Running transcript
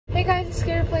guys, it's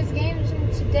Scary Plays Games,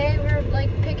 and today we're like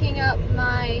picking up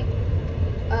my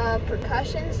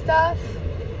percussion stuff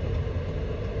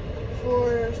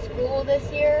for school this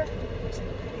year.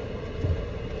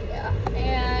 Yeah,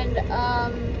 and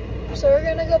so we're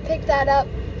gonna go pick that up,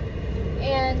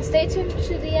 and stay tuned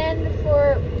to the end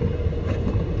for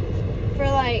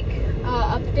like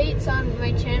updates on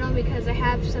my channel, because I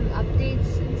have some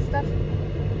updates and stuff.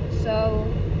 So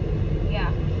yeah,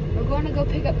 we're going to go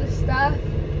pick up the stuff.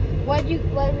 What did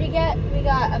we get? We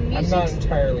got a music. I'm not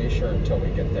entirely sure until we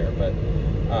get there, but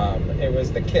it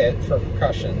was the kit for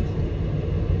percussion,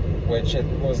 which it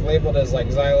was labeled as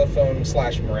like xylophone /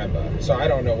 marimba. So I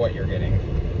don't know what you're getting.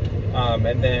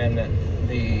 And then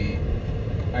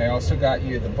I also got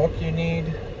you the book you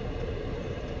need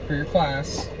for your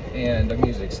class and a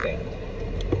music stand.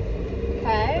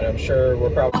 Okay. And I'm sure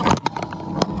we're probably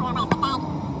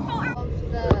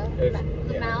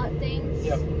the mallet things.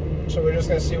 Yep. So we're just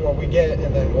gonna see what we get,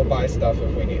 and then we'll buy stuff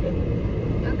if we need it.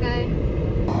 Okay.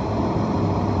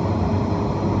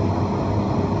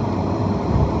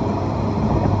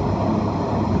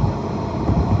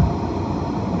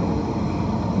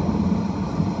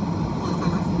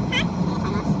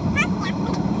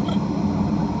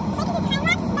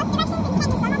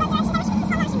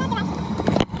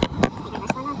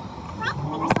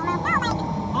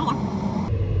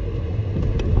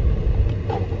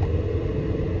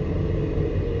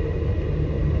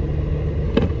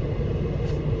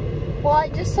 Well, I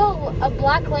just saw a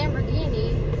black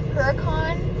Lamborghini,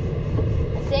 Percussion,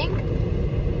 I think.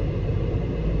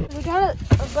 We got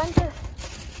a bunch of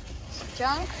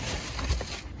junk.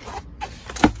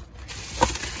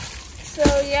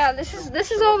 So yeah, this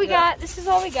is all we got. This is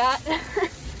all we got.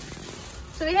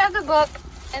 So we have the book,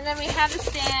 and then we have the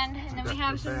stand, and then we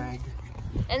have some bag.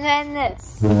 And then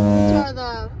this.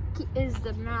 Which is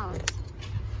the mallets,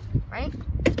 right?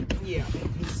 Yeah.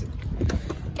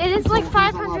 It is like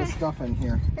 500. There's a lot of stuff in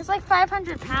here. It's like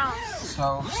 500 pounds.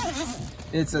 So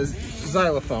it's a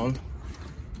xylophone.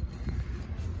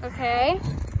 Okay.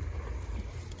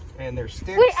 And there's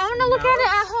sticks. Wait, I want to look at it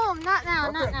at home. Not now,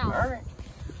 Okay. not now. All right.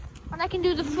 When I can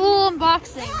do the full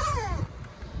unboxing.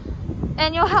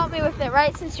 And you'll help me with it,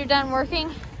 right? Since you're done working.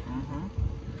 Mm-hmm.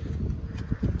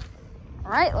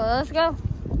 All right, well, let's go.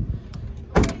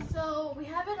 Okay, so we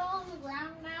have it all on the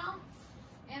ground now.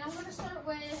 And I'm going to start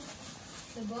with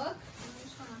the book. I'm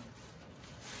just going to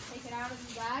take it out of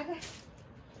the bag.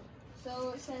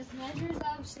 So it says Measures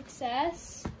of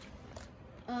Success.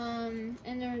 And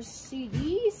there's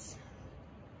CDs.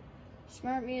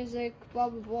 Smart music, blah,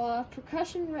 blah, blah.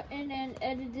 Percussion written and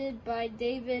edited by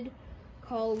David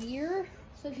Collier.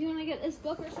 So if you want to get this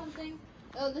book or something.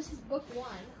 Oh, this is book 1.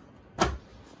 You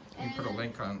can put a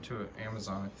link on to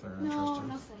Amazon if they're interested. interested.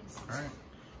 No, thanks. All right.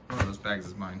 One of those bags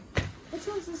is mine. Which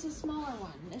one's this, a smaller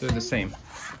one? They're the same.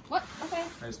 What? Okay.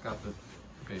 I just got the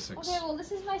basics. Okay, well,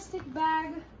 this is my stick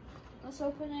bag. Let's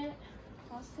open it.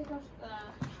 Let's take off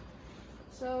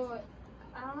so,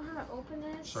 I don't know how to open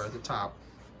this. So at the top,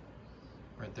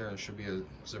 right there should be a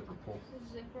zipper pull.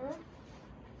 The zipper.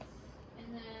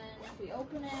 And then if we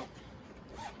open it,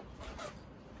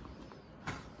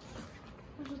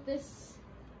 what's with this?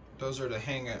 Those are to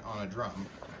hang it on a drum.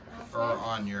 Okay. Or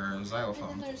on your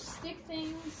xylophone. And then there's stick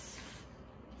things,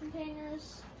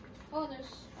 containers. Oh,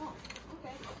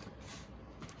 okay.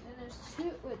 And there's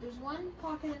there's one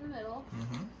pocket in the middle.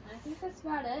 Mm-hmm. And I think that's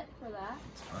about it for that.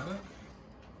 That's about it.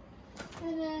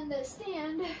 And then the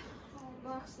stand, I'll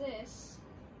box this.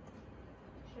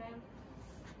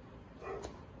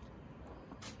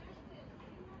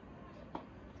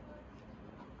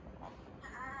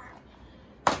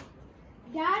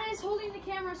 Dad is holding the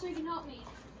camera so he can help me.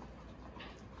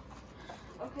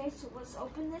 Okay, so let's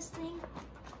open this thing.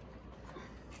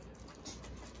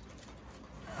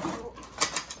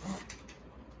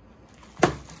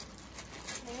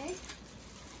 Okay.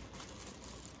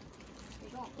 I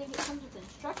don't think it comes with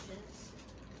instructions.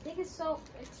 I think it's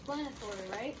self-explanatory,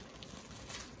 right?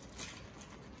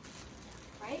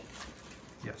 Right?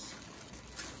 Yes.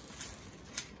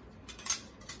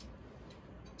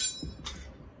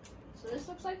 So this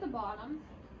looks like the bottom.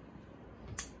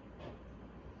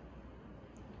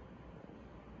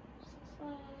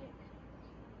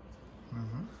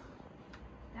 Mm-hmm.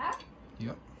 That?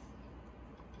 Yep.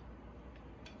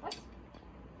 What?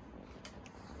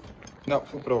 No,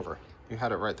 flip it over. You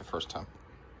had it right the first time.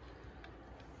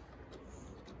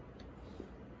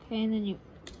 Okay, and then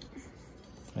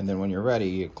And then when you're ready,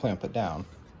 you clamp it down.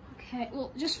 Okay,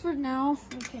 well, just for now,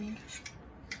 we can.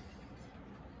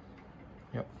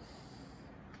 Yep.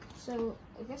 So,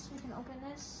 I guess we can open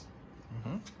this.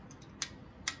 Mm-hmm.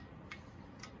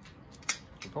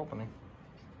 keep opening.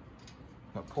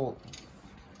 Now pull.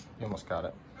 You almost got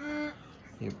it.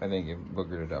 I think you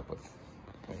boogered it up with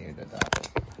when you did that.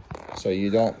 So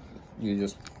you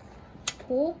just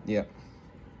pull? Yep.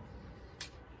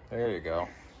 There you go.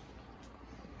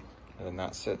 And then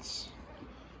that sits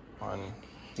on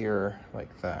here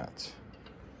like that.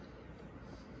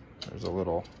 There's a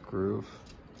little groove.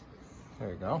 There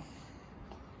you go.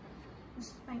 This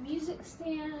is my music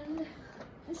stand.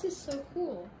 This is so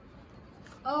cool.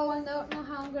 Oh, I don't know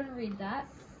how I'm gonna read that.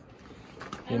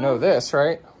 You know this,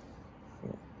 right?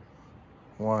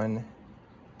 1,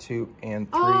 2,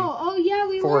 and 3. Oh yeah,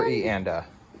 we 4 learned. E and A.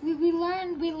 We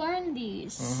learned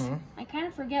these. I kind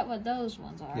of forget what those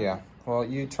ones are. Yeah. Well,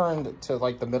 you turned to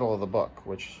like the middle of the book,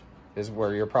 which is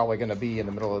where you're probably going to be in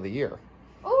the middle of the year.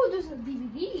 Oh, there's a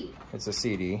DVD. It's a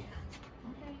CD.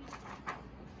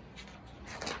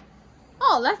 Okay.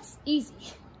 Oh, that's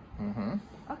easy.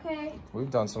 Okay.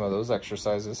 We've done some of those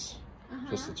exercises.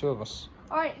 Just the two of us.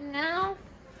 All right, now.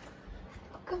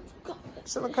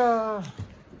 Silica.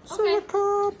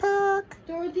 Silica pack.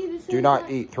 Dorothy, this Do is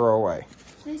not eat, throw away.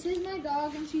 This is my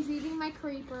dog, and she's eating my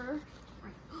creeper.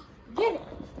 Get it.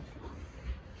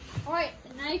 All right,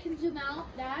 now you can zoom out,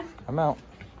 Dad. I'm out.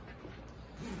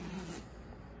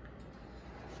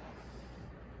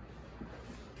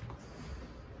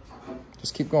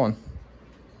 Just keep going.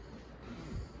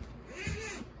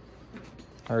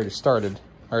 I already started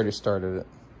it.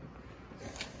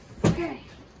 Okay.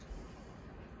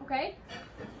 Okay.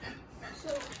 So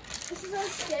this is our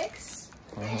sticks.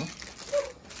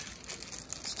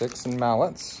 Sticks and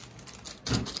mallets.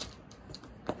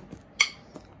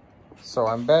 So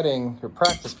I'm betting your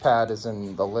practice pad is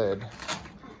in the lid.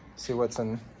 See what's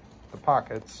in the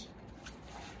pockets.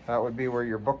 That would be where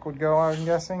your book would go, I'm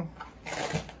guessing.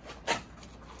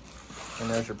 And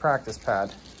there's your practice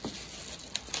pad.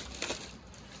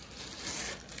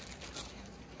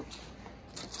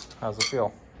 How's it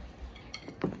feel?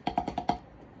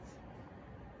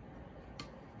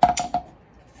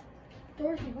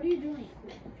 Dorothy, what are you doing?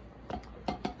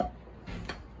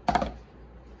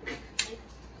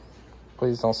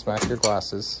 Please don't smack your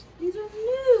glasses. These are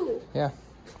new. Yeah. Why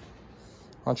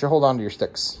don't you hold on to your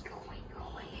sticks? Go away.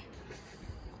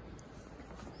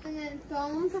 And then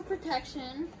foam for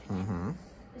protection.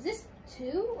 Is this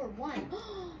 2 or 1?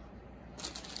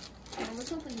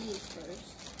 Let's open these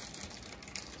first.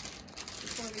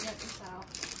 Before we get this out.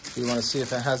 Do you want to see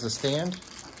if it has a stand?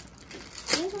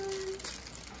 Hold on.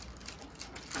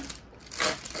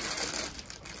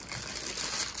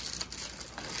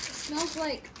 It smells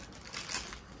like,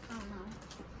 I don't know.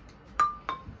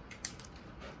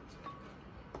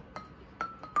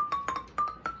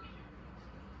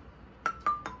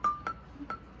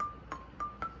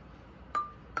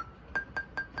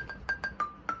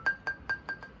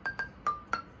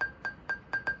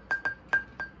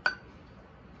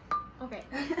 Okay.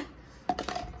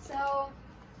 So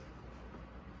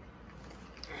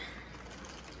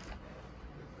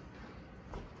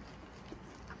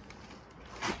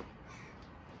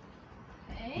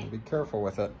okay. Be careful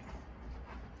with it.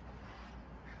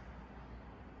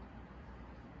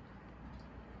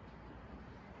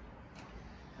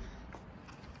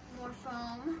 More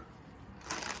foam.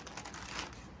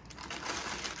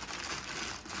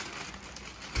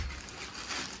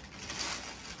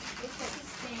 Looks like a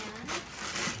stand.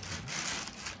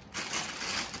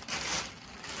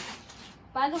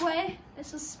 By the way,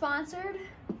 this was sponsored.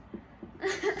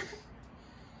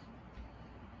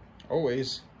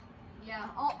 Always. Yeah,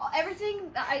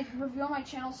 everything that I review on my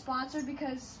channel is sponsored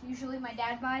because usually my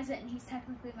dad buys it and he's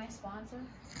technically my sponsor.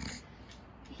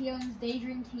 He owns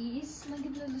Daydream Tees. Link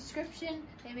in the description.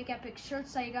 They make epic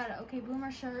shirts. So you got an OK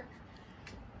Boomer shirt.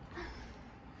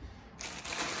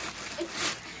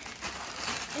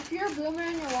 If you're a boomer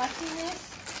and you're watching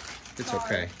this, It's sorry.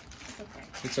 okay. It's okay.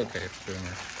 It's okay if you're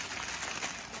boomer.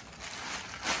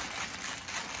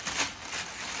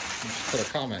 You just put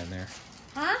a comma in there.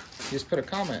 Huh? You just put a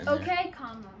comment in there. Okay,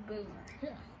 comma, boomer. Yeah.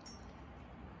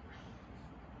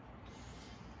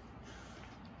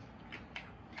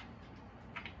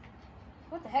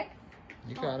 What the heck?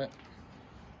 You got it.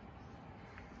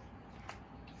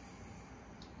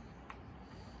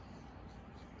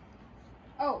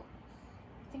 Oh,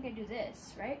 I think I do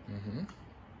this, right?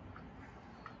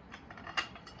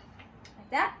 Like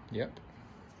that? Yep.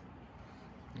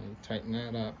 You tighten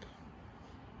that up.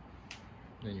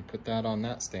 Then you put that on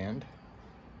that stand.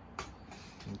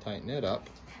 And tighten it up.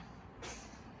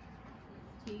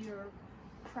 To your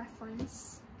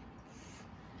preference.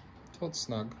 Till it's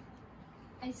snug.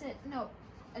 I said, no,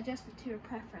 adjust it to your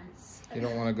preference. You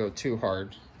don't want to go too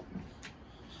hard.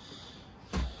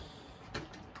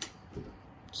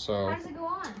 So how does it go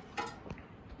on?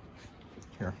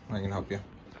 Here, I can help you.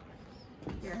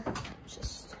 Here,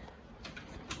 just.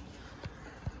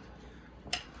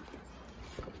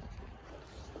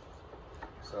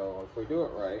 So if we do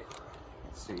it right,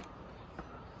 let's see.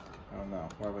 I don't know.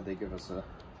 Why would they give us a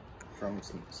drum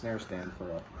snare stand for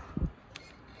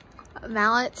a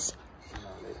Mallets.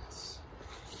 Mallets?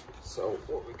 So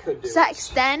what we could do. Does that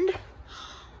extend?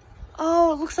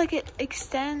 Oh, it looks like it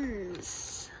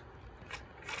extends.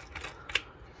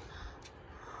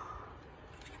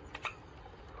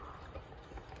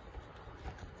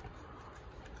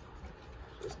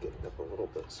 Just get it up a little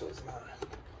bit so it's not.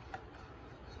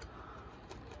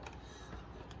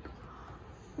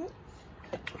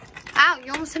 Ow,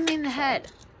 you almost hit me in the head.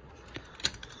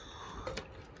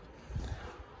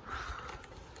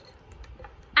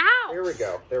 Ow! There we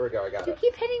go. There we go. I got You it.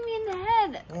 keep hitting me in the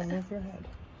head. Well, move your head.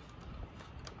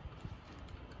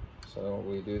 So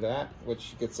we do that,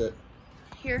 which gets it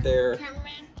Here, there,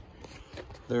 cameraman.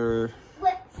 there,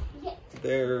 Let's get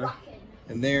there, rocking.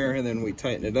 and there, and then we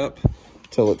tighten it up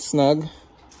till it's snug.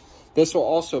 This will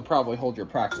also probably hold your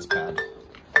practice pad.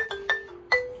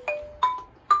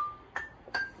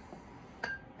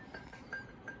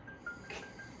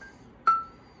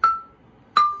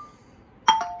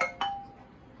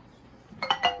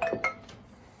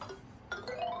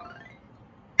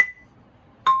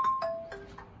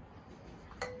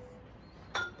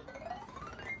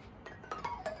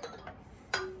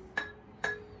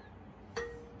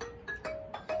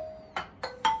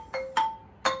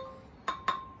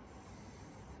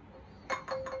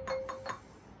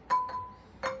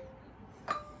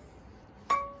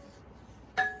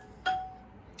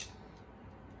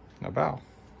 Now bow.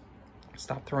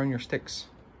 Stop throwing your sticks.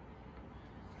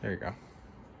 There you go.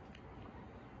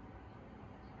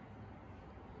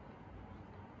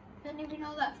 Then if you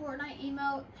know that Fortnite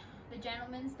emote, the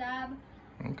gentleman's dab.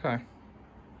 Okay.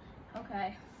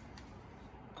 Okay.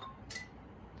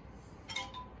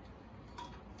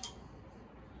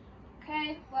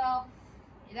 Okay, well,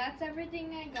 that's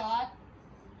everything I got.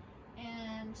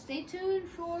 And stay tuned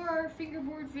for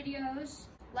fingerboard videos.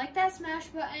 Like that smash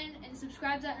button and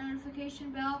subscribe to that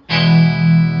notification bell. And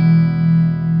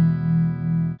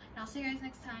I'll see you guys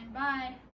next time. Bye.